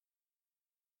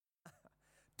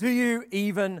Do you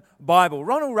even Bible?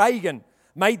 Ronald Reagan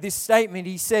made this statement.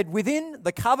 He said, within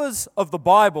the covers of the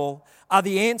Bible are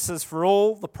the answers for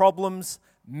all the problems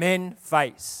men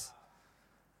face.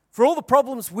 For all the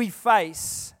problems we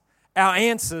face, our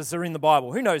answers are in the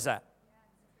Bible. Who knows that?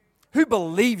 Who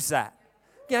believes that?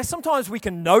 You know, sometimes we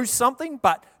can know something,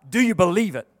 but do you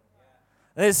believe it?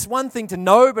 There's one thing to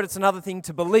know, but it's another thing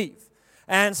to believe.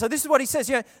 And so this is what he says.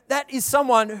 You know, that is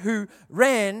someone who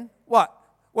ran, what?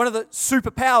 One of the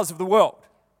superpowers of the world.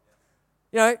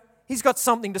 You know, he's got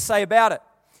something to say about it.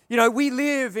 You know, we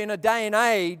live in a day and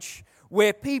age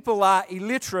where people are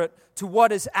illiterate to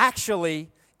what is actually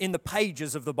in the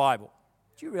pages of the Bible.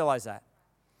 Do you realize that?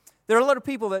 There are a lot of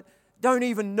people that don't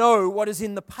even know what is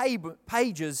in the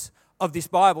pages of this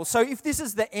Bible. So if this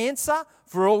is the answer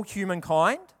for all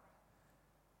humankind,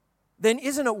 then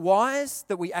isn't it wise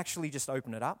that we actually just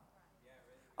open it up?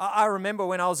 I remember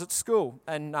when I was at school,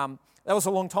 and that was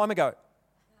a long time ago,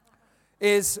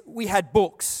 is we had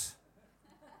books.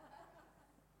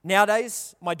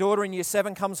 Nowadays, my daughter in year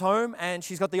 7 comes home and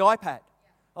she's got the iPad.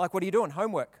 I'm like, what are you doing?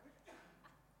 Homework.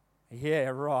 Yeah,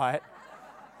 right.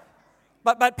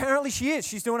 But apparently she is.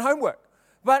 She's doing homework.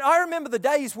 But I remember the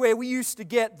days where we used to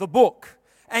get the book,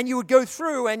 and you would go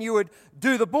through and you would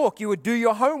do the book, you would do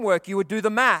your homework, you would do the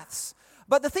maths.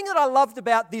 But the thing that I loved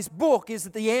about this book is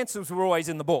that the answers were always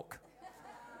in the book.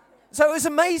 So it was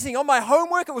amazing. On my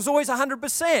homework, it was always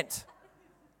 100%.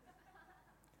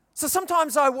 So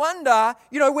sometimes I wonder,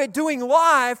 you know, we're doing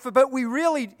life, but we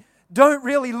really don't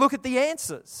really look at the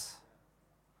answers.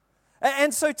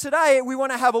 And so today we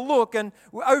want to have a look, and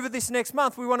over this next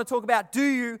month we want to talk about, do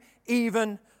you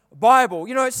even Bible?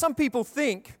 You know, some people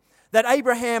think that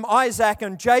Abraham, Isaac,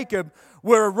 and Jacob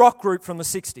were a rock group from the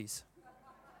 60s.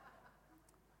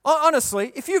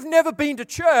 Honestly, if you've never been to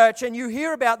church and you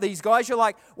hear about these guys, you're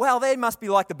like, well, they must be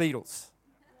like the Beatles.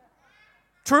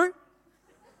 True?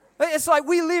 It's like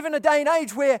we live in a day and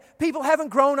age where people haven't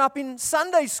grown up in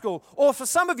Sunday school. Or for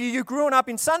some of you, you've grown up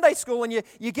in Sunday school and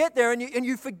you get there and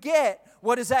you forget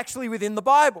what is actually within the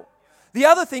Bible. The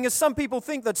other thing is some people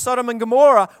think that Sodom and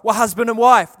Gomorrah were husband and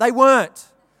wife. They weren't.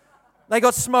 They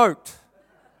got smoked.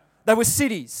 They were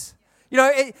cities. You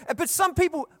know, but some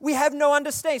people, we have no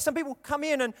understanding. Some people come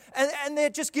in and they're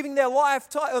just giving their life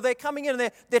to, or they're coming in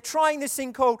and they're trying this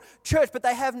thing called church, but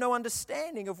they have no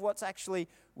understanding of what's actually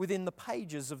within the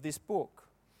pages of this book.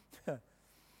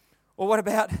 Or what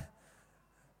about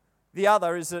the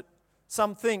other, is that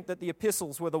some think that the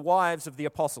epistles were the wives of the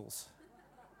apostles.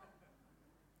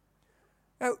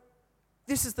 Now,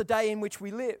 this is the day in which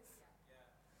we live.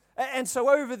 And so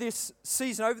over this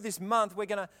season, over this month, we're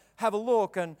going to have a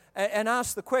look and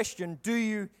ask the question, do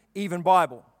you even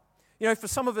Bible? You know, for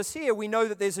some of us here, we know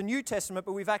that there's a New Testament,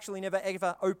 but we've actually never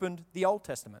ever opened the Old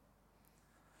Testament.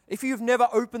 If you've never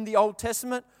opened the Old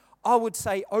Testament, I would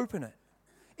say open it.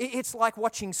 It's like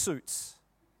watching Suits.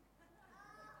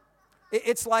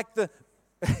 It's like the...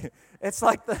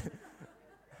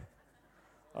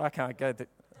 I can't go... The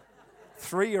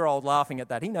 3-year-old laughing at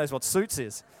that. He knows what Suits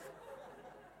is.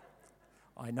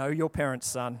 I know your parents,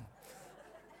 son.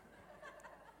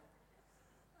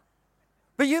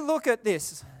 But you look at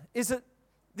this. Is it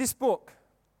this book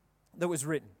that was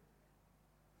written?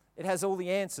 It has all the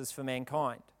answers for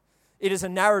mankind. It is a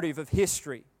narrative of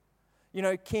history. You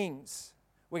know, Kings,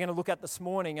 we're going to look at this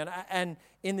morning. And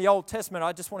in the Old Testament,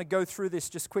 I just want to go through this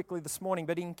just quickly this morning.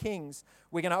 But in Kings,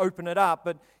 we're going to open it up.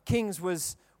 But Kings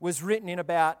was written in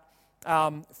about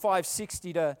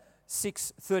 560 to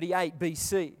 638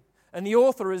 BC. And the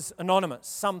author is anonymous.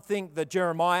 Some think that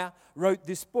Jeremiah wrote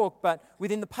this book, but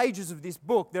within the pages of this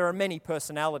book, there are many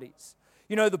personalities.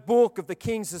 You know, the book of the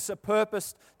Kings is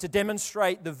purposed to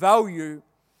demonstrate the value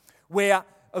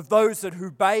of those that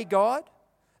obey God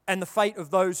and the fate of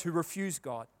those who refuse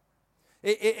God.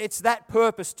 It's that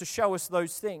purpose to show us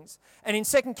those things. And in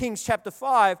 2 Kings chapter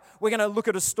 5, we're going to look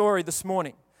at a story this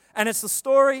morning. And it's the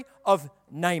story of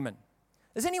Naaman.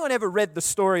 Has anyone ever read the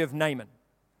story of Naaman?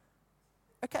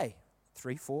 Okay,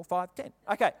 3, 4, 5, 10.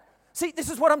 Okay, see, this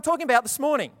is what I'm talking about this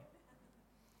morning.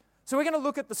 So we're going to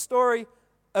look at the story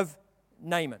of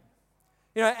Naaman.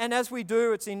 You know, and as we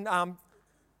do, it's in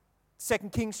 2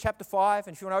 Kings chapter 5,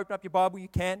 and if you want to open up your Bible, you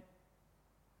can.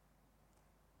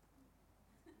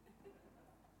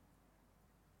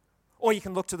 Or you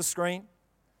can look to the screen.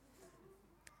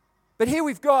 But here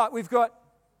we've got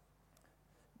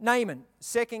Naaman,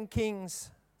 2 Kings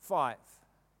 5.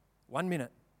 1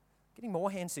 minute. Getting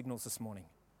more hand signals this morning.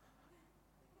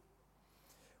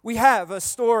 We have a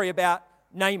story about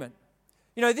Naaman.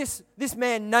 You know, this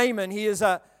man Naaman, he is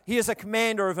a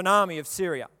commander of an army of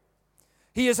Syria.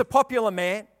 He is a popular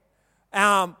man.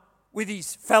 with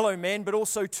his fellow men, but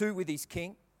also too with his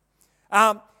king.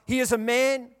 He is a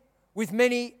man with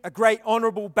many great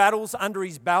honourable battles under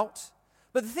his belt.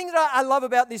 But the thing that I love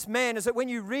about this man is that when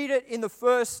you read it in the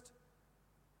first...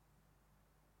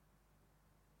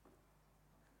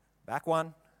 Back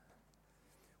one.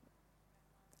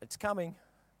 It's coming.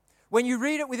 When you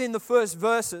read it within the first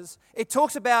verses, it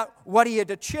talks about what he had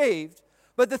achieved.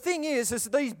 But the thing is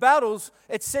these battles,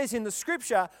 it says in the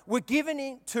scripture, were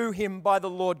given to him by the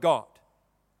Lord God.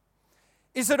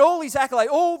 Is that all his accolade,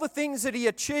 all the things that he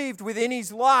achieved within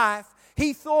his life,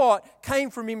 he thought came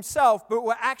from himself, but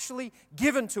were actually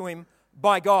given to him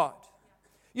by God.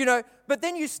 But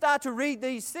then you start to read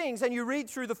these things and you read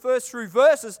through the first few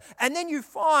verses, and then you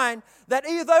find that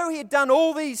although he had done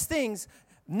all these things,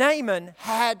 Naaman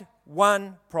had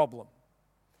one problem.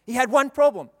 He had one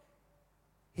problem.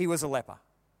 He was a leper.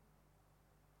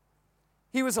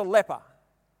 He was a leper.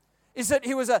 Is that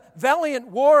he was a valiant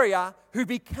warrior who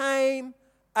became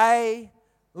a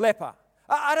leper.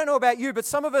 I don't know about you, but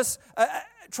some of us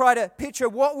try to picture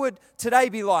what would today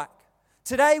be like.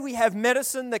 Today we have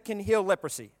medicine that can heal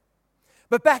leprosy.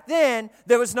 But back then,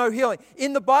 there was no healing.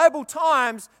 In the Bible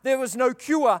times, there was no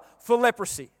cure for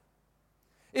leprosy.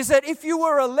 Is that if you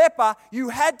were a leper, you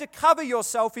had to cover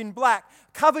yourself in black,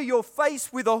 cover your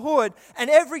face with a hood, and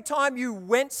every time you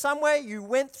went somewhere, you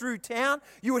went through town,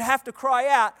 you would have to cry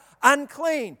out,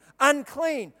 unclean,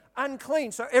 unclean,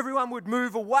 unclean. So everyone would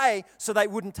move away so they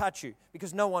wouldn't touch you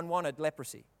because no one wanted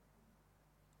leprosy.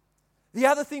 The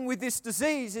other thing with this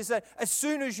disease is that as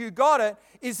soon as you got it,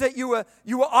 is that you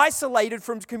were isolated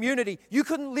from community. You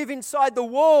couldn't live inside the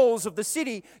walls of the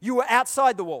city. You were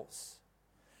outside the walls.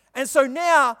 And so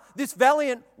now this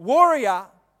valiant warrior,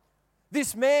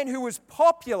 this man who was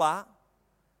popular,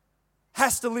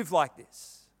 has to live like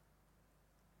this.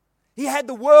 He had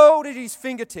the world at his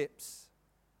fingertips.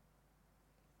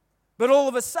 But all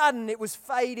of a sudden it was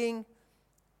fading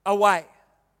away.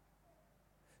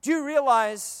 Do you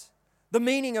realize the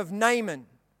meaning of Naaman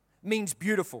means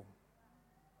beautiful?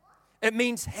 It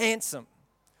means handsome.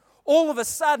 All of a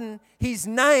sudden his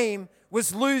name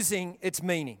was losing its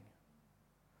meaning.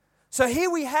 So here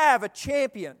we have a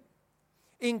champion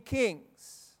in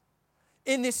Kings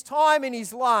in this time in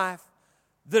his life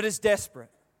that is desperate.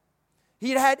 He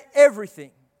had had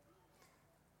everything,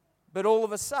 but all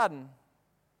of a sudden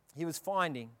he was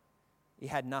finding he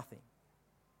had nothing.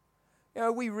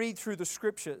 We read through the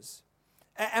scriptures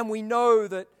and we know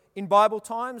that in Bible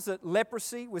times that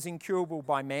leprosy was incurable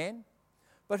by man,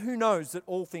 but who knows that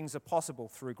all things are possible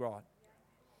through God?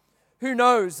 Who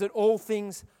knows that all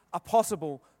things are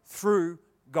possible through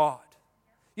God?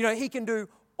 He can do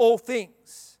all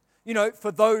things,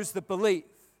 for those that believe.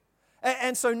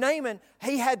 And so Naaman,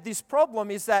 he had this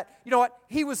problem is that,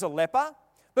 he was a leper,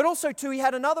 but also too, he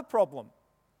had another problem.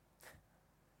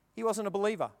 He wasn't a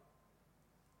believer.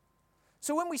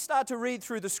 So when we start to read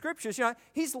through the scriptures,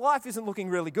 his life isn't looking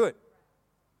really good.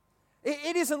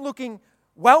 It isn't looking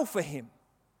well for him.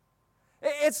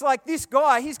 It's like this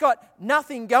guy, he's got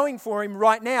nothing going for him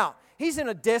right now. He's in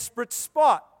a desperate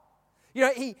spot.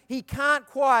 He can't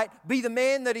quite be the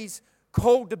man that he's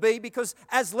called to be because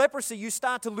as leprosy, you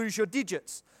start to lose your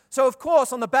digits. So, of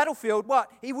course, on the battlefield,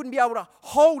 he wouldn't be able to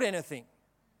hold anything.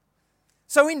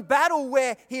 So in battle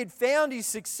where he had found his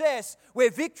success, where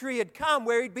victory had come,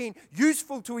 where he'd been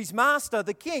useful to his master,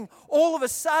 the king, all of a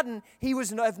sudden he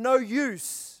was of no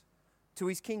use to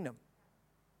his kingdom.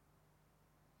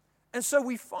 And so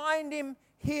we find him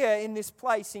here in this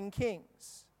place in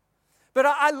Kings. But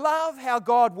I love how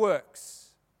God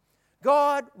works.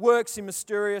 God works in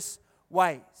mysterious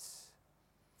ways.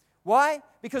 Why?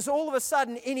 Because all of a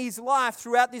sudden in his life,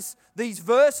 throughout these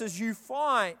verses, you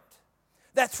find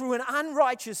that through an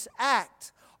unrighteous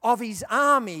act of his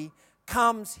army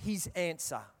comes his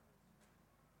answer.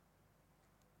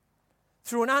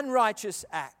 Through an unrighteous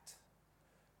act.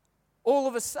 All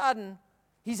of a sudden,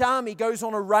 his army goes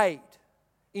on a raid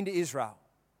into Israel.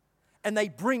 And they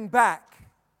bring back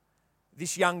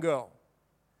this young girl.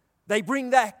 They bring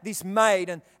back this maid,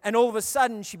 and all of a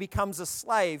sudden she becomes a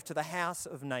slave to the house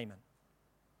of Naaman.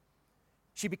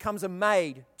 She becomes a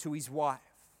maid to his wife.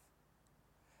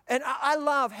 And I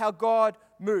love how God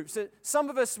moves. Some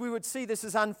of us, we would see this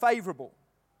as unfavorable.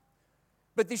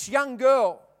 But this young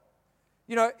girl,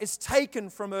 is taken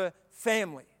from her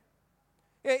family.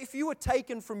 If you were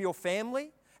taken from your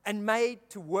family and made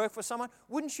to work for someone,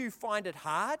 wouldn't you find it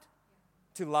hard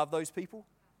to love those people?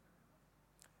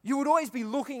 You would always be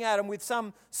looking at them with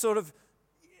some sort of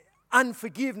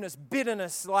unforgiveness,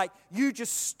 bitterness, like you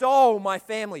just stole my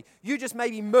family. You just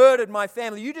maybe murdered my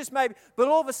family. But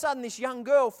all of a sudden this young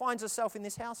girl finds herself in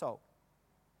this household.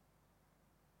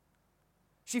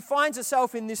 She finds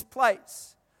herself in this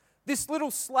place. This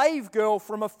little slave girl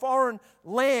from a foreign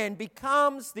land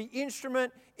becomes the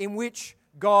instrument in which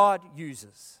God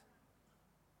uses.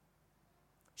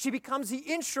 She becomes the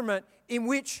instrument in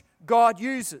which God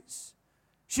uses.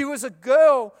 She was a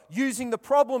girl using the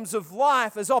problems of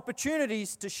life as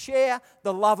opportunities to share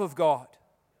the love of God.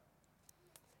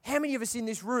 How many of us in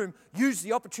this room use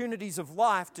the opportunities of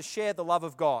life to share the love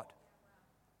of God?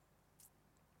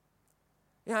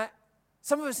 You know,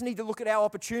 some of us need to look at our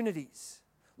opportunities,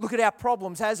 look at our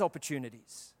problems as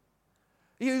opportunities.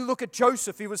 You look at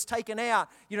Joseph, he was taken out,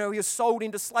 he was sold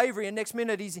into slavery, and next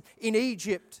minute he's in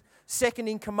Egypt, second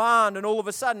in command, and all of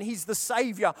a sudden he's the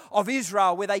savior of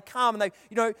Israel, where they come and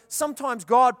sometimes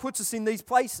God puts us in these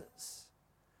places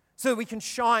so that we can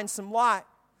shine some light.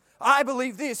 I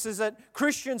believe this is that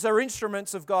Christians are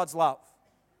instruments of God's love.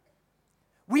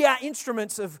 We are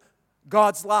instruments of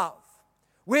God's love.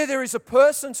 Where there is a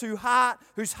person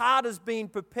whose heart has been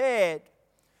prepared,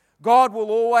 God will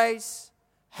always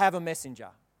have a messenger.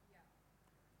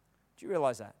 Do you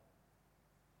realize that?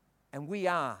 And we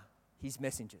are his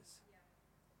messengers.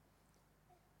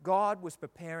 God was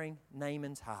preparing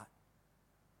Naaman's heart.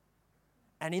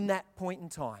 And in that point in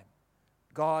time,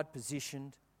 God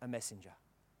positioned a messenger.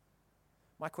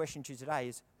 My question to you today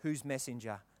is, whose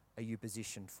messenger are you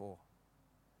positioned for?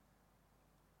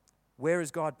 Where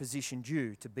has God positioned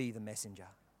you to be the messenger?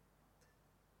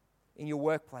 In your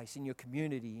workplace, in your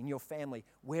community, in your family,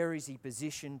 where has he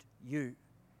positioned you?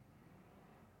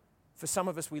 For some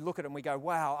of us, we look at it and we go,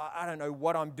 wow, I don't know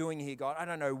what I'm doing here, God. I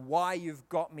don't know why you've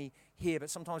got me here. But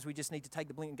sometimes we just need to take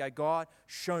the blink and go, God,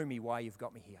 show me why you've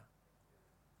got me here.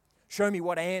 Show me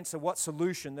what answer, what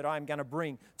solution that I'm going to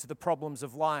bring to the problems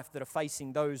of life that are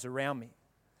facing those around me.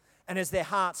 And as their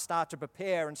hearts start to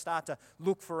prepare and start to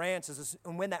look for answers,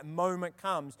 and when that moment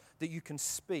comes that you can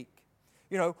speak,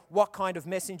 what kind of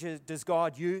messenger does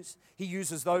God use? He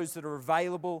uses those that are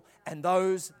available and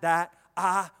those that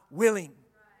are willing.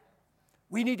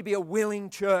 We need to be a willing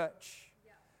church.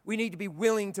 We need to be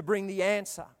willing to bring the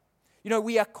answer.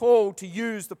 We are called to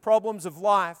use the problems of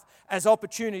life as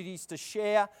opportunities to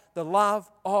share the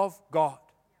love of God.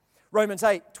 Romans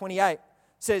 8:28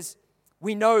 says,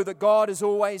 we know that God is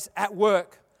always at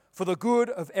work for the good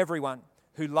of everyone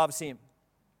who loves him.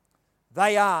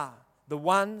 They are the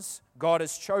ones God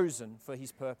has chosen for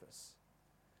his purpose.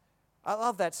 I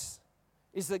love that,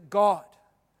 is that God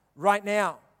right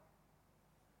now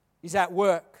is at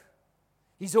work.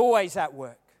 He's always at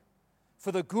work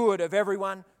for the good of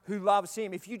everyone who loves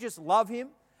him. If you just love him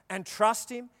and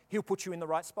trust him, he'll put you in the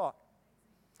right spot.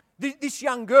 This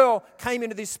young girl came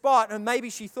into this spot and maybe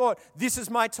she thought, this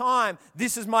is my time,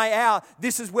 this is my hour,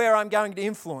 this is where I'm going to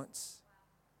influence.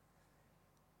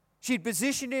 She'd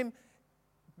positioned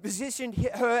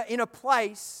her in a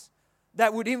place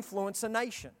that would influence a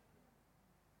nation.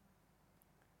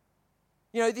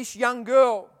 This young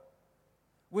girl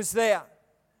was there.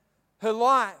 Her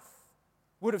life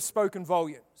would have spoken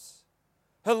volumes.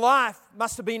 Her life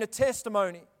must have been a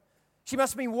testimony. She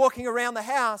must have been walking around the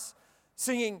house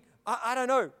singing, I don't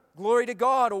know, Glory to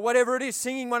God or whatever it is,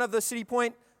 singing one of the City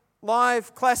Point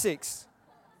live classics.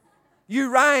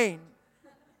 You Reign,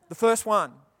 the first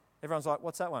one. Everyone's like,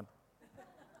 what's that one?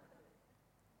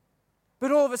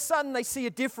 But all of a sudden they see a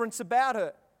difference about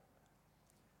her.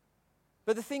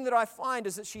 But the thing that I find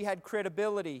is that she had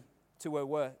credibility to her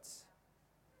words.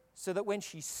 So that when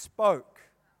she spoke,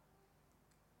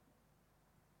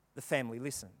 the family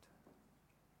listened.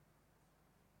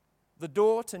 The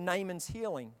door to Naaman's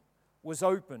healing was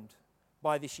opened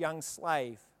by this young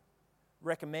slave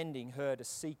recommending her to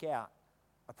seek out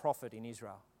a prophet in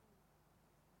Israel.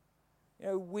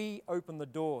 We open the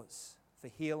doors for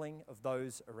healing of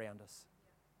those around us.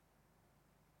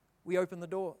 We open the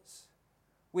doors.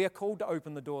 We are called to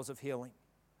open the doors of healing.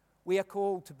 We are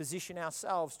called to position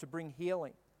ourselves to bring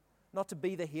healing. Not to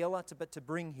be the healer, but to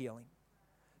bring healing.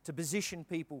 To position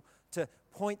people, to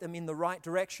point them in the right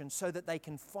direction so that they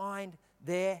can find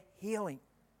their healing.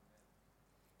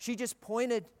 She just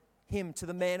pointed him to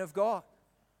the man of God.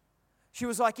 She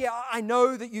was like, yeah, I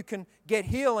know that you can get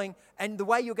healing, and the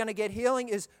way you're going to get healing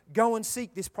is go and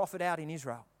seek this prophet out in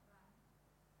Israel.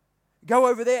 Go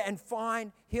over there and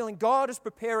find healing. God is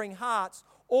preparing hearts.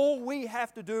 All we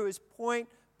have to do is point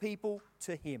people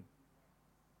to him.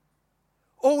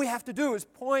 All we have to do is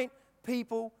point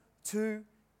people to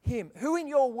him. Who in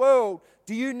your world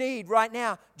do you need right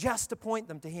now just to point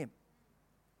them to him?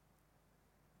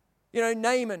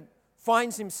 Naaman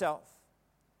finds himself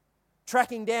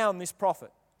tracking down this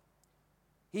prophet.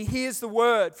 He hears the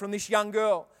word from this young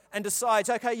girl and decides,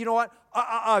 okay, you know what?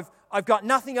 I've got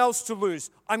nothing else to lose.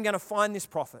 I'm going to find this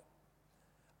prophet.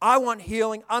 I want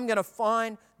healing. I'm going to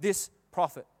find this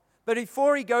prophet. But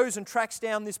before he goes and tracks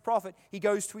down this prophet, he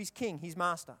goes to his king, his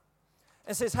master,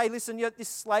 and says, hey, listen, this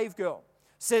slave girl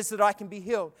says that I can be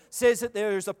healed, says that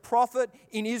there is a prophet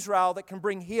in Israel that can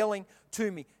bring healing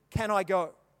to me. Can I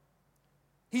go?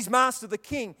 His master, the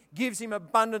king, gives him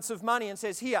abundance of money and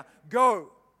says, here,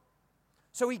 go.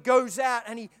 So he goes out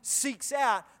and he seeks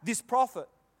out this prophet.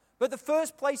 But the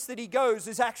first place that he goes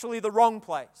is actually the wrong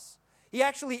place. He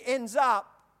actually ends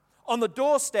up on the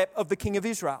doorstep of the king of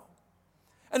Israel.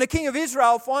 And the king of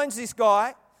Israel finds this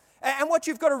guy. And what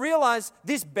you've got to realize,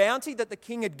 this bounty that the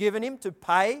king had given him to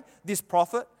pay this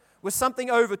prophet was something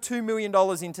over $2 million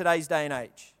in today's day and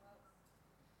age.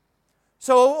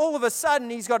 So all of a sudden,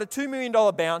 he's got a $2 million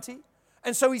bounty.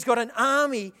 And so he's got an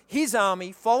army, his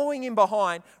army, following him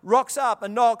behind, rocks up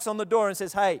and knocks on the door and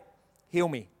says, hey, heal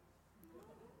me.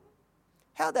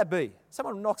 How'd that be?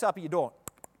 Someone knocks up at your door.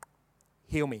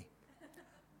 Heal me.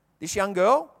 This young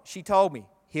girl, she told me,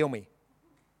 heal me.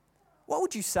 What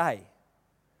would you say?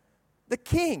 The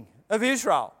king of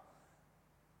Israel,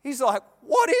 he's like,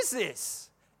 what is this?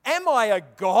 Am I a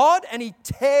god? And he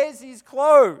tears his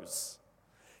clothes.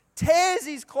 Tears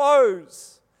his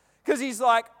clothes. Because he's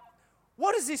like,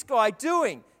 what is this guy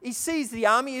doing? He sees the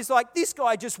army. He's like, this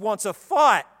guy just wants a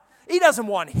fight. He doesn't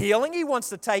want healing. He wants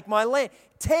to take my land.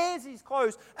 Tears his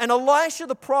clothes. And Elisha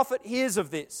the prophet hears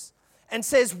of this and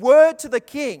says word to the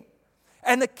king.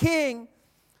 And the king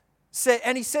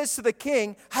and he says to the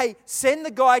king, hey, send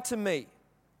the guy to me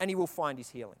and he will find his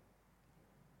healing.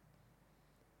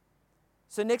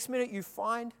 So next minute you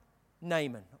find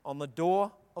Naaman on the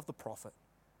door of the prophet.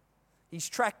 He's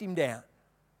tracked him down.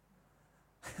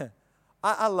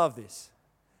 I love this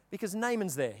because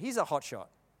Naaman's there. He's a hotshot.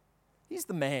 He's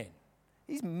the man.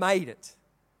 He's made it.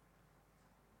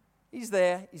 He's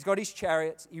there. He's got his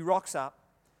chariots. He rocks up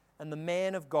and the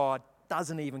man of God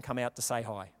doesn't even come out to say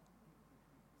hi.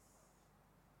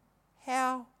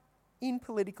 How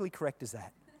impolitically correct is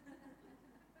that?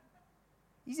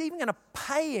 He's even going to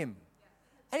pay him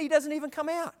and he doesn't even come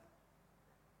out.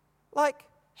 Like,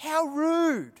 how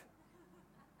rude.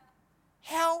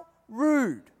 How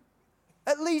rude.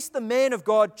 At least the man of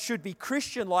God should be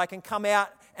Christian-like and come out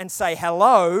and say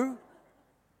hello.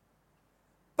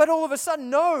 But all of a sudden,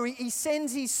 no, he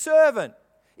sends his servant.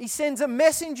 He sends a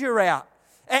messenger out.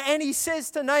 And he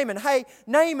says to Naaman, hey,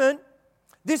 Naaman,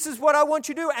 this is what I want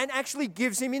you to do, and actually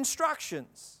gives him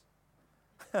instructions.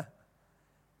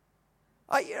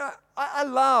 I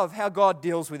love how God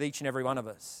deals with each and every one of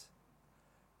us.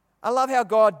 I love how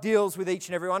God deals with each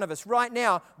and every one of us. Right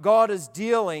now, God is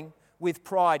dealing with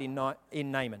pride in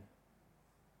Naaman.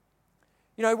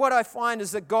 You know, what I find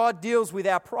is that God deals with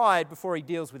our pride before he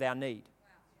deals with our need.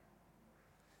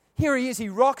 Here he is, he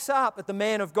rocks up at the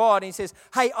man of God and he says,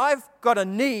 hey, I've got a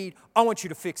need, I want you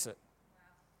to fix it.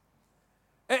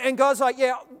 And God's like,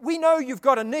 yeah, we know you've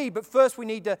got a need, but first we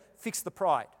need to fix the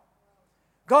pride.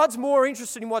 God's more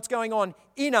interested in what's going on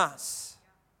in us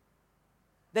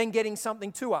than getting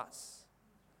something to us.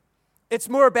 It's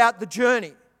more about the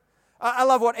journey. I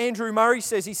love what Andrew Murray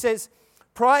says. He says,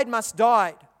 pride must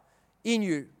die in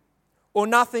you, or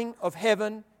nothing of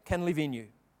heaven can live in you.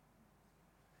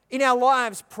 In our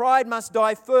lives, pride must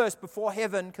die first before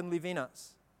heaven can live in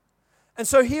us. And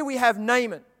so here we have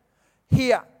Naaman,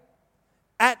 here,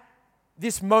 at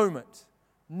this moment,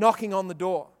 knocking on the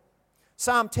door.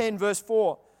 Psalm 10 verse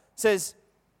 4 says,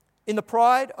 in the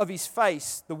pride of his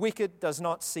face, the wicked does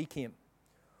not seek him.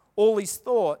 All his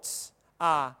thoughts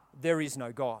are, there is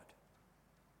no God.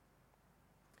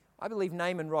 I believe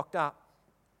Naaman rocked up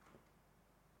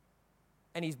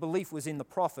and his belief was in the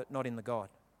prophet, not in the God.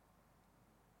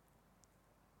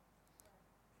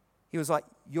 He was like,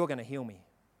 you're going to heal me.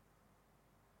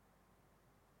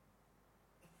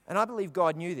 And I believe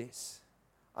God knew this.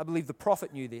 I believe the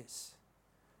prophet knew this.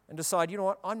 And decided, you know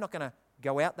what, I'm not going to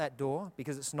go out that door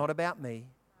because it's not about me,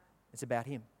 it's about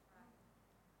him.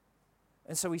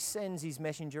 And so he sends his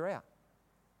messenger out.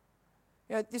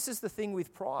 You know, this is the thing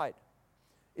with pride,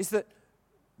 is that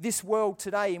this world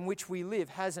today in which we live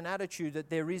has an attitude that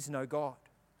there is no God.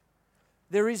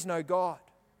 There is no God.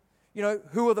 You know,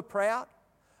 who are the proud?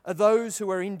 Are those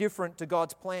who are indifferent to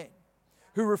God's plan,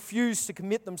 who refuse to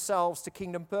commit themselves to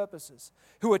kingdom purposes,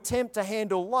 who attempt to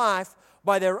handle life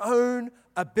by their own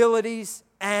abilities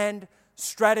and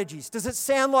strategies. Does it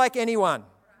sound like anyone?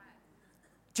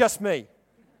 Just me.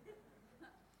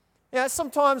 You know,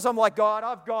 sometimes I'm like, God,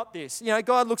 I've got this. You know,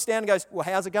 God looks down and goes, well,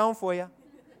 how's it going for you?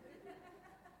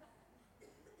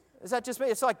 Is that just me?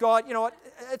 It's like, God, you know what?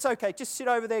 It's okay. Just sit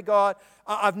over there, God.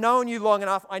 I've known you long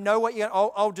enough. I know what you're.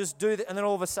 I'll just do that. And then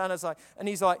all of a sudden, it's like, and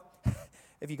he's like,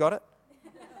 have you got it?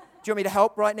 you want me to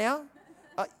help right now?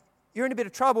 You're in a bit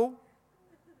of trouble.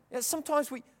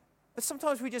 Sometimes we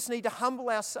just need to humble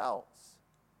ourselves.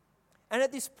 And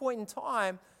at this point in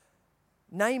time,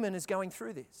 Naaman is going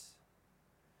through this.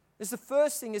 The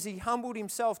first thing is he humbled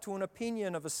himself to an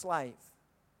opinion of a slave.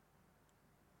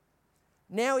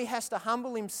 Now he has to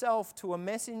humble himself to a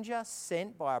messenger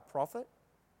sent by a prophet.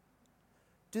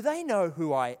 Do they know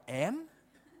who I am?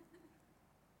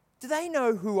 Do they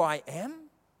know who I am?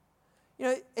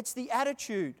 It's the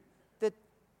attitude that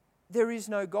there is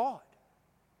no God.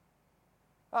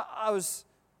 Does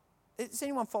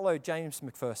anyone follow James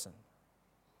McPherson?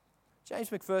 James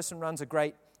McPherson runs a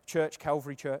great church,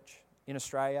 Calvary Church, in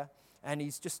Australia, and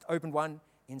he's just opened one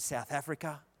in South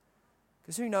Africa.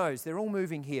 Because who knows, they're all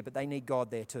moving here, but they need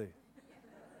God there too.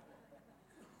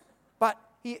 But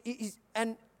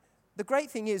and the great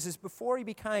thing is before he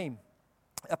became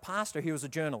a pastor, he was a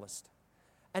journalist.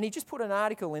 And he just put an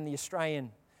article in the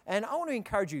Australian, and I want to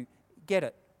encourage you, get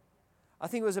it. I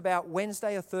think it was about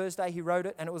Wednesday or Thursday he wrote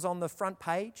it, and it was on the front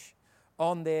page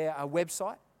on their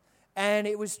website. And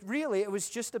it was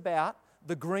just about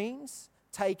the Greens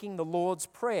taking the Lord's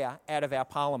Prayer out of our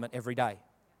parliament every day.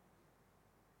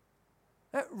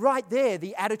 Right there,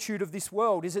 the attitude of this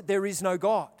world is that there is no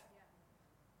God.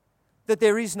 That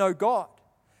there is no God.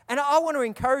 And I want to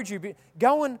encourage you,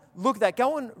 go and look at that,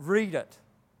 go and read it.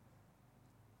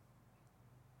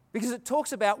 Because it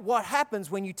talks about what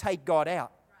happens when you take God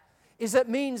out. It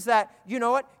means that, you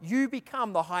know what, you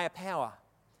become the higher power,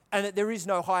 and that there is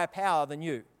no higher power than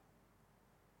you.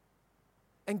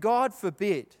 And God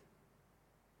forbid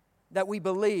that we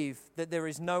believe that there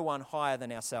is no one higher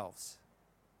than ourselves.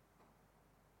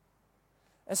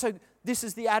 And so this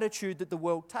is the attitude that the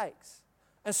world takes.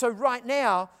 And so right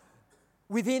now,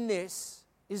 within this,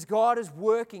 is God is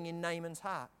working in Naaman's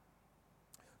heart.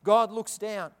 God looks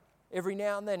down every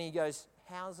now and then. He goes,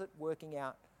 how's it working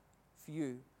out for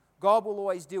you? God will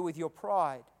always deal with your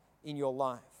pride in your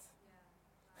life.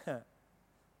 Yeah.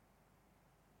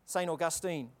 St.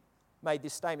 Augustine made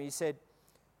this statement. He said,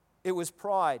 it was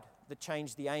pride that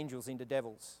changed the angels into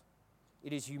devils.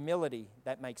 It is humility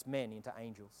that makes men into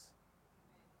angels.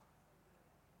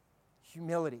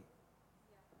 Humility.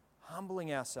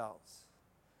 Humbling ourselves.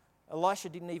 Elisha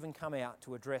didn't even come out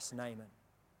to address Naaman.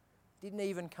 Didn't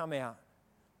even come out.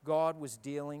 God was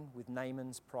dealing with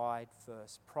Naaman's pride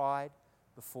first. Pride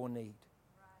before need.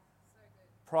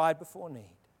 Pride before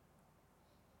need.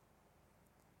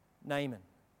 Naaman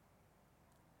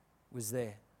was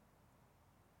there.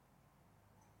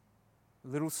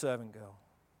 Little servant girl.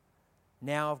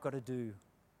 Now I've got to do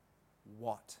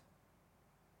what?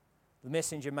 The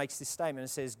messenger makes this statement and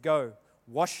says, go,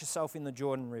 wash yourself in the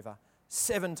Jordan River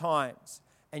 7 times,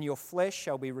 and your flesh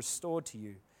shall be restored to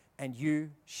you, and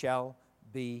you shall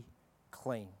be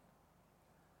clean.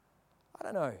 I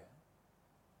don't know.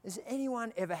 Has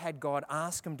anyone ever had God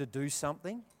ask them to do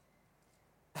something?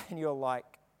 And you're like,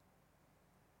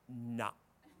 nah.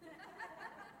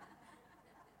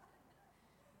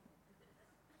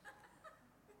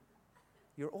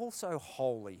 You're also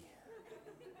holy.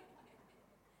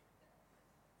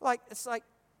 It's like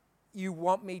you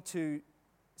want me to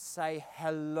say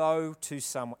hello to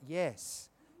someone. Yes.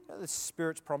 The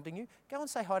Spirit's prompting you. Go and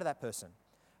say hi to that person.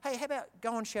 Hey, how about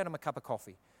go and share them a cup of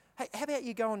coffee? Hey, how about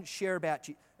you go and share about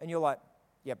you? And you're like,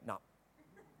 yep, no.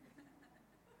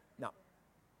 No.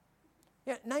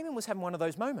 Yeah, Naaman was having one of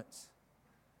those moments.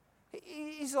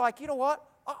 He's like, you know what?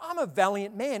 I'm a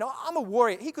valiant man. I'm a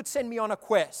warrior. He could send me on a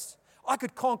quest. I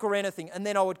could conquer anything, and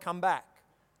then I would come back.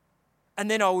 And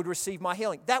then I would receive my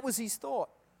healing. That was his thought.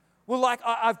 Well,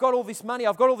 I've got all this money.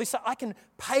 I've got all this. I can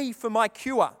pay for my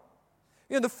cure.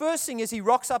 The first thing is he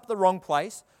rocks up at the wrong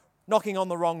place, knocking on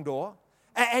the wrong door.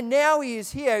 And now he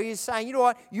is here. He is saying, you know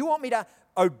what? You want me to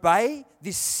obey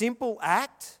this simple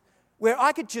act where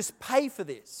I could just pay for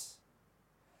this?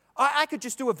 I could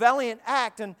just do a valiant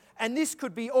act and this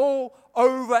could be all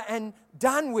over and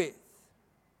done with.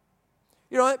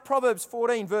 Proverbs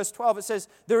 14 verse 12, it says,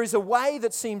 there is a way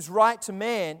that seems right to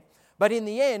man, but in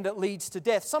the end it leads to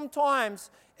death.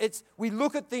 Sometimes we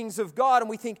look at things of God and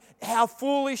we think, how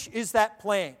foolish is that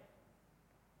plan?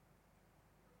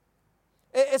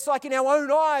 It's like in our own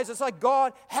eyes, it's like,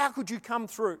 God, how could you come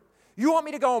through? You want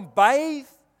me to go and bathe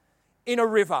in a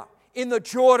river, in the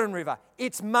Jordan River.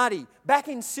 It's muddy. Back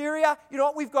in Syria, you know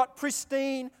what? We've got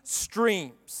pristine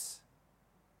streams.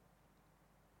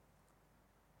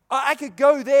 I could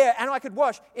go there and I could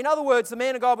wash. In other words, the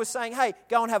man of God was saying, hey,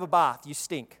 go and have a bath. You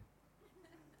stink.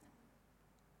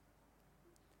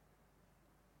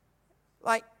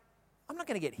 I'm not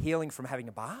going to get healing from having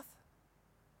a bath.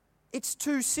 It's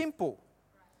too simple.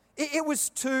 It was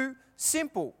too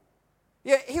simple.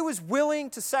 Yeah, he was willing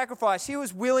to sacrifice. He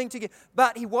was willing to give,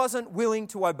 but he wasn't willing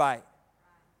to obey.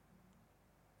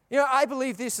 You know, I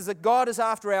believe this is that God is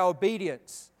after our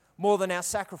obedience more than our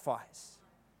sacrifice.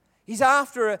 He's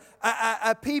after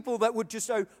a people that would just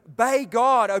obey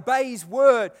God, obey His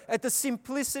Word, at the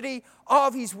simplicity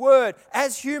of His Word.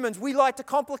 As humans, we like to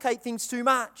complicate things too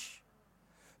much.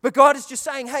 But God is just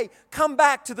saying, hey, come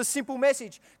back to the simple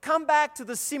message. Come back to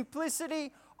the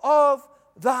simplicity of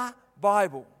the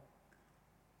Bible.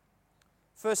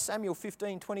 1 Samuel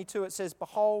 15:22, it says,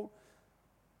 behold,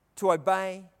 to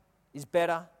obey is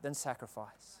better than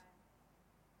sacrifice.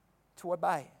 To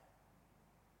obey.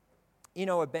 In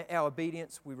our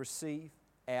obedience, we receive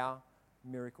our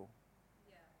miracle.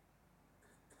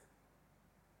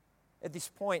 At this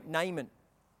point, Naaman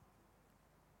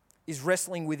is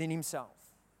wrestling within himself.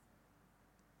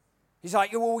 He's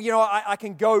like, well, you know, I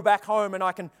can go back home and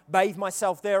I can bathe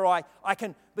myself there. I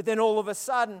can, but then all of a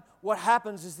sudden, what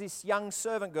happens is this young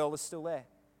servant girl is still there.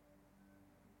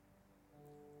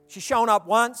 She's shown up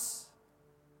once,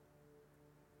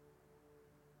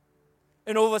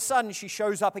 and all of a sudden she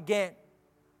shows up again.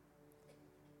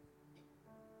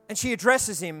 And she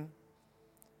addresses him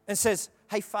and says,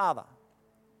 hey, Father,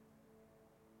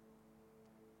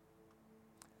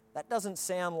 that doesn't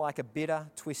sound like a bitter,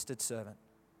 twisted servant.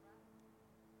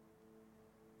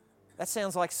 That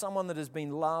sounds like someone that has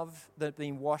been loved, that has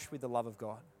been washed with the love of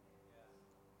God.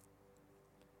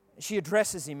 She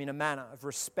addresses him in a manner of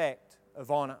respect,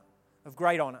 of honor, of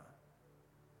great honor.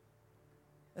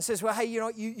 And says, well, hey, you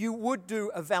know, you would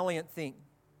do a valiant thing.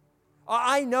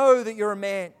 I know that you're a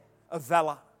man of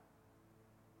valor.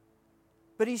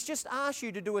 But He's just asked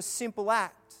you to do a simple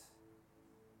act.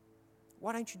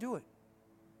 Why don't you do it?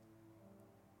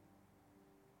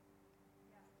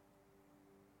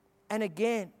 And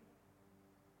again,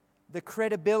 the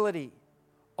credibility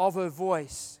of her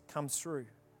voice comes through.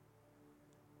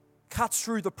 Cuts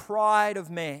through the pride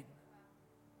of man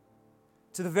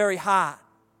to the very heart.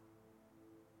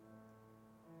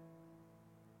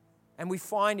 And we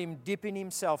find him dipping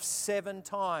himself 7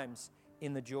 times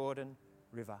in the Jordan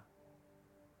River.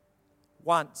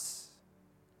 Once,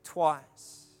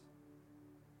 twice.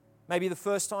 Maybe the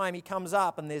first time he comes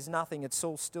up and there's nothing, it's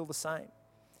all still the same.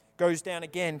 Goes down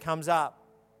again, comes up,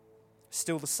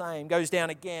 still the same. Goes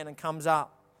down again and comes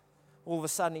up. All of a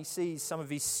sudden he sees some of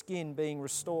his skin being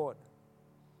restored.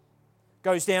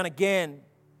 Goes down again,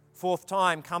 4th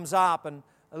time, comes up and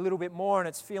a little bit more and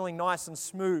it's feeling nice and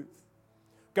smooth.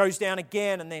 Goes down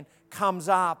again and then comes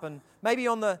up, and maybe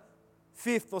on the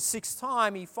 5th or 6th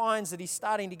time he finds that he's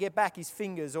starting to get back his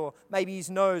fingers or maybe his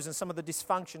nose and some of the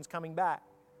dysfunction's coming back.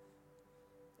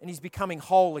 And he's becoming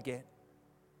whole again.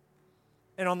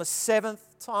 And on the 7th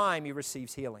time he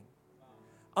receives healing.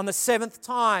 On the 7th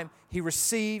time he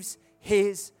receives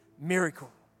his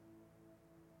miracle.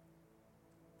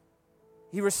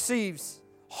 He receives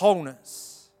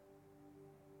wholeness,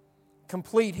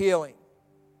 complete healing.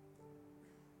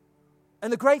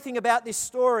 And the great thing about this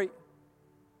story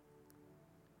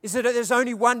is that there's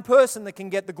only one person that can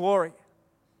get the glory,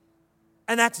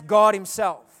 and that's God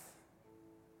Himself.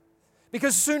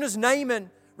 Because as soon as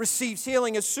Naaman receives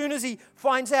healing, as soon as he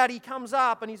finds out, he comes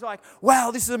up and he's like,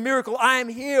 wow, this is a miracle, I am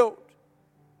healed.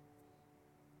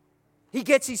 He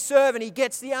gets his servant, he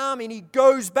gets the army, and he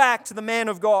goes back to the man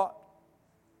of God.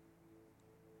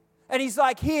 And he's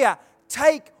like, here,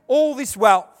 take all this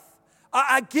wealth.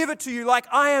 I give it to you, like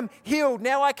I am healed.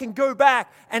 Now I can go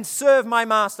back and serve my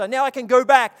master. Now I can go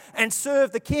back and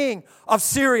serve the king of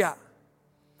Syria.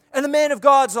 And the man of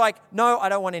God's like, no, I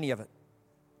don't want any of it.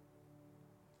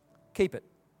 Keep it.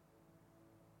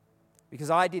 Because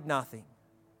I did nothing.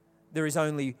 There is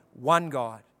only one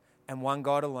God and one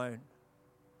God alone.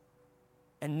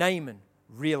 And Naaman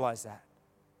realized that.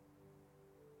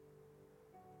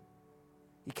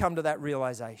 He come to that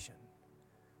realization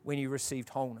when he received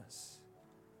wholeness.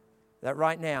 That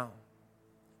right now,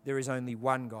 there is only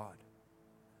one God.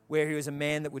 Where he was a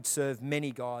man that would serve many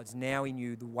gods, now he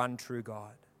knew the one true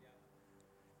God.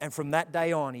 And from that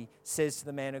day on, he says to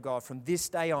the man of God, from this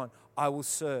day on, I will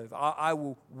serve. I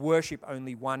will worship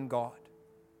only one God.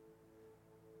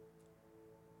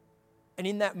 And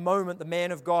in that moment, the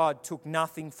man of God took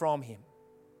nothing from him.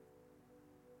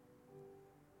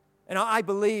 And I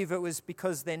believe it was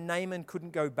because then Naaman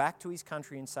couldn't go back to his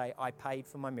country and say, I paid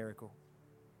for my miracle.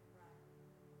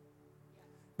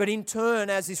 But in turn,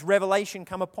 as this revelation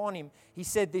come upon him, he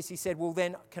said this, he said, well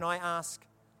then, can I ask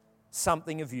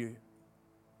something of you?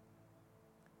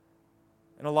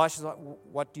 And Elisha's like,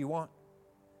 what do you want?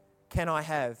 Can I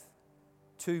have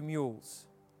 2 mules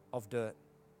of dirt?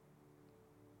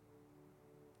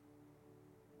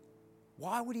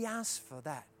 Why would he ask for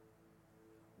that?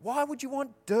 Why would you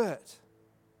want dirt?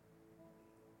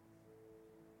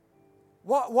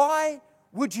 Why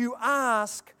would you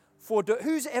ask for dirt?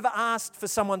 Who's ever asked for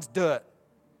someone's dirt?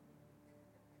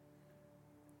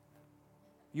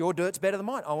 Your dirt's better than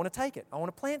mine. I want to take it. I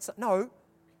want to plant something. No.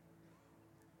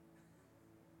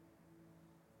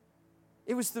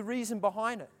 It was the reason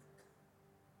behind it.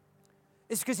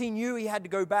 It's because he knew he had to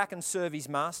go back and serve his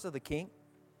master, the king.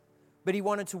 But he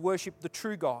wanted to worship the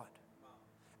true God.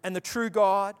 And the true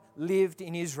God lived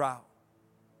in Israel.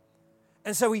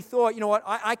 And so he thought, you know what,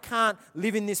 I can't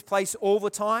live in this place all the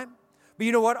time. But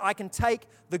you know what, I can take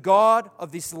the God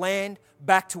of this land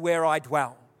back to where I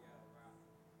dwell.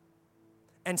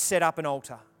 And set up an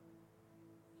altar.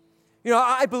 You know,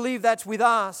 I believe that's with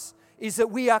us, is that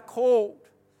we are called,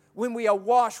 when we are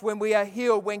washed, when we are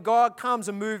healed, when God comes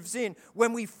and moves in,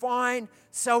 when we find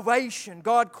salvation,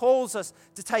 God calls us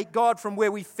to take God from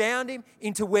where we found Him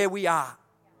into where we are.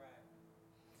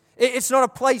 It's not a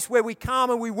place where we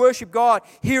come and we worship God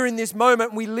here in this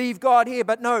moment and we leave God here,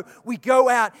 but no, we go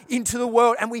out into the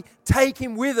world and we take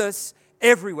Him with us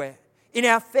everywhere. In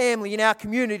our family, in our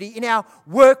community, in our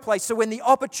workplace. So when the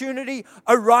opportunity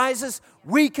arises,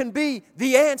 we can be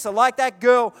the answer. Like that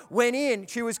girl went in,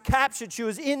 she was captured, she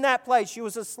was in that place, she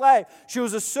was a slave, she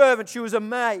was a servant, she was a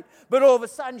maid. But all of a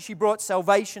sudden she brought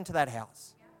salvation to that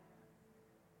house.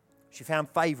 She found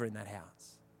favor in that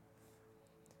house.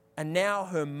 And now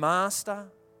her master,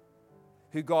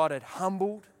 who God had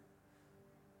humbled,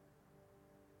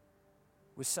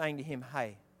 was saying to him,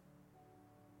 hey,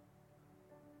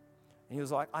 and he was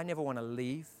like, I never want to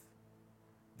leave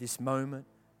this moment,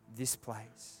 this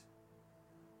place.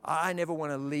 I never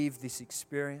want to leave this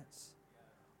experience.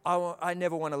 I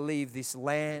never want to leave this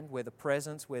land where the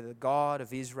presence, where the God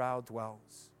of Israel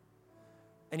dwells.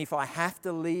 And if I have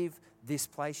to leave this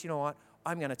place, you know what?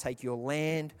 I'm going to take your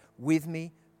land with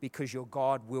me because your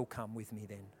God will come with me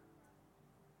then.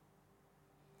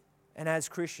 And as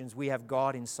Christians, we have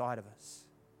God inside of us.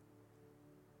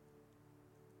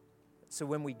 So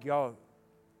when we go,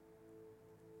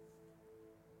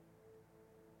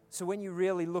 so when you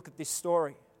really look at this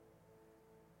story,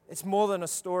 it's more than a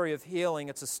story of healing,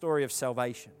 it's a story of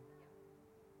salvation.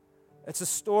 It's a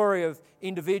story of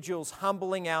individuals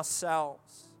humbling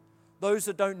ourselves. Those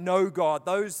that don't know God,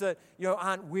 those that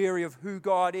aren't weary of who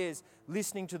God is,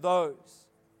 listening to those,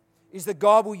 is that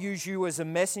God will use you as a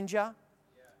messenger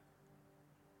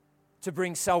to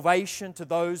bring salvation to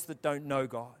those that don't know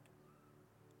God.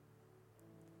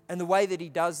 And the way that He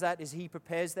does that is He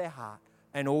prepares their heart,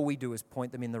 and all we do is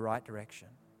point them in the right direction.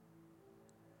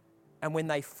 And when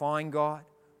they find God,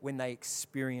 when they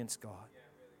experience God,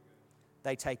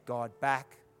 they take God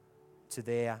back to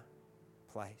their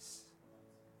place.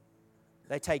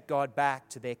 They take God back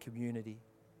to their community.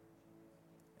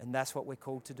 And that's what we're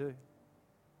called to do.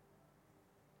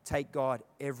 Take God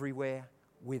everywhere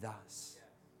with us,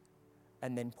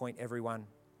 and then point everyone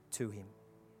to Him.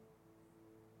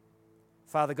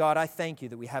 Father God, I thank You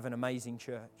that we have an amazing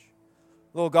church.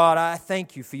 Lord God, I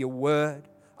thank You for Your word.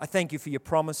 I thank You for Your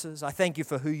promises. I thank You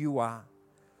for who You are.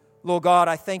 Lord God,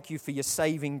 I thank You for Your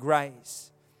saving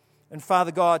grace. And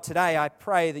Father God, today I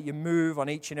pray that You move on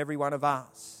each and every one of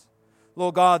us.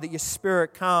 Lord God, that Your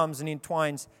Spirit comes and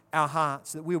entwines our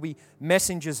hearts, that we'll be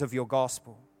messengers of Your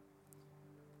gospel.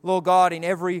 Lord God, in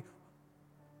every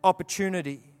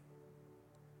opportunity,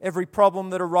 every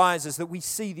problem that arises, that we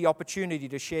see the opportunity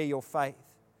to share Your faith.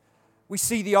 We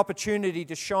see the opportunity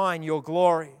to shine Your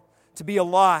glory, to be a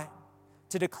light,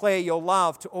 to declare Your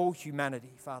love to all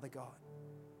humanity, Father God.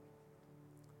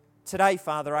 Today,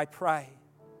 Father, I pray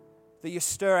that You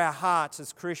stir our hearts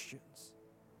as Christians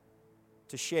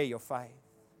to share Your faith.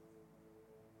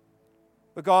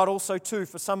 But God, also too,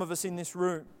 for some of us in this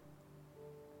room,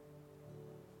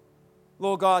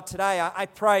 Lord God, today I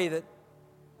pray that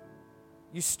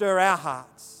You stir our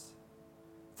hearts.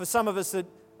 For some of us that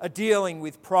are dealing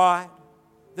with pride,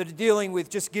 that are dealing with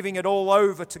just giving it all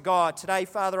over to God, today,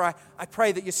 Father, I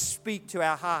pray that You speak to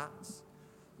our hearts.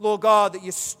 Lord God, that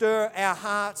You stir our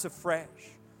hearts afresh.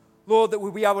 Lord, that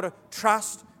we'll be able to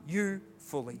trust You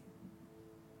fully.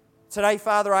 Today,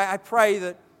 Father, I pray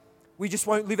that we just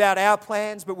won't live out our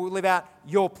plans, but we'll live out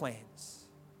Your plans.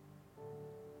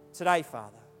 Today,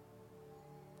 Father,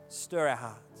 stir our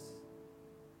hearts.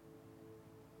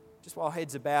 Just while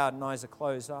heads are bowed and eyes are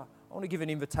closed, I want to give an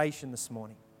invitation this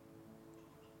morning.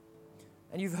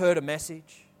 And you've heard a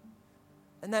message,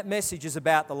 and that message is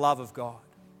about the love of God.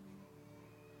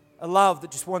 A love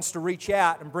that just wants to reach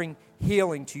out and bring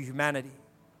healing to humanity,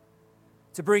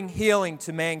 to bring healing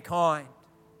to mankind,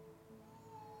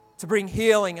 to bring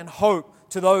healing and hope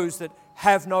to those that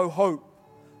have no hope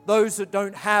those that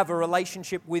don't have a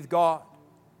relationship with God.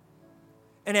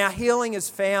 And our healing is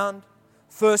found,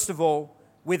 first of all,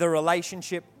 with a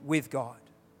relationship with God.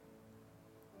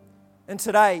 And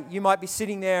today, you might be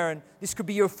sitting there and this could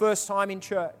be your first time in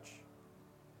church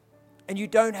and you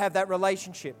don't have that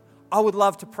relationship. I would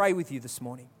love to pray with you this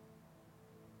morning.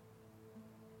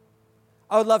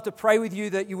 I would love to pray with you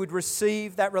that you would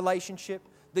receive that relationship,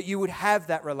 that you would have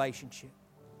that relationship.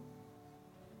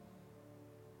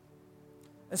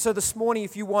 And so this morning,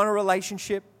 if you want a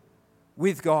relationship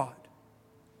with God,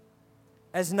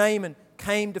 as Naaman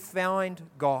came to find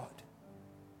God,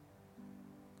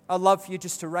 I'd love for you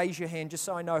just to raise your hand just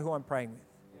so I know who I'm praying with.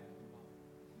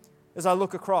 As I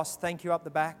look across, thank you up the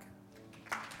back.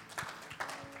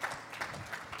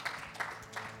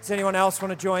 Does anyone else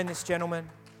want to join this gentleman?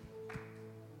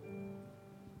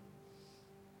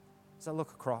 As I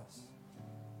look across.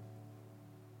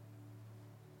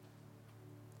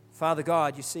 Father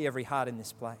God, you see every heart in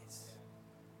this place.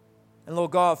 And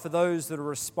Lord God, for those that are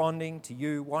responding to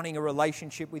you, wanting a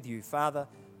relationship with you, Father,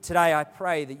 today I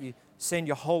pray that you send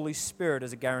your Holy Spirit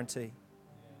as a guarantee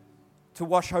to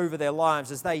wash over their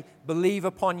lives as they believe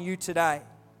upon you today.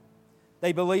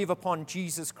 They believe upon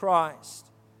Jesus Christ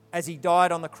as He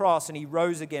died on the cross and He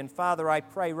rose again. Father, I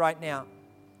pray right now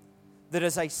that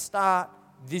as they start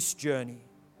this journey,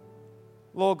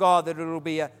 Lord God, that it will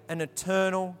be an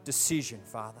eternal decision,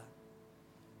 Father.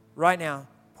 Right now,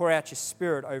 pour out your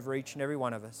Spirit over each and every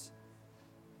one of us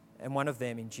and one of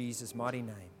them in Jesus' mighty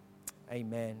name.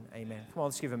 Amen. Amen. Come on,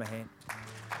 let's give Him a hand.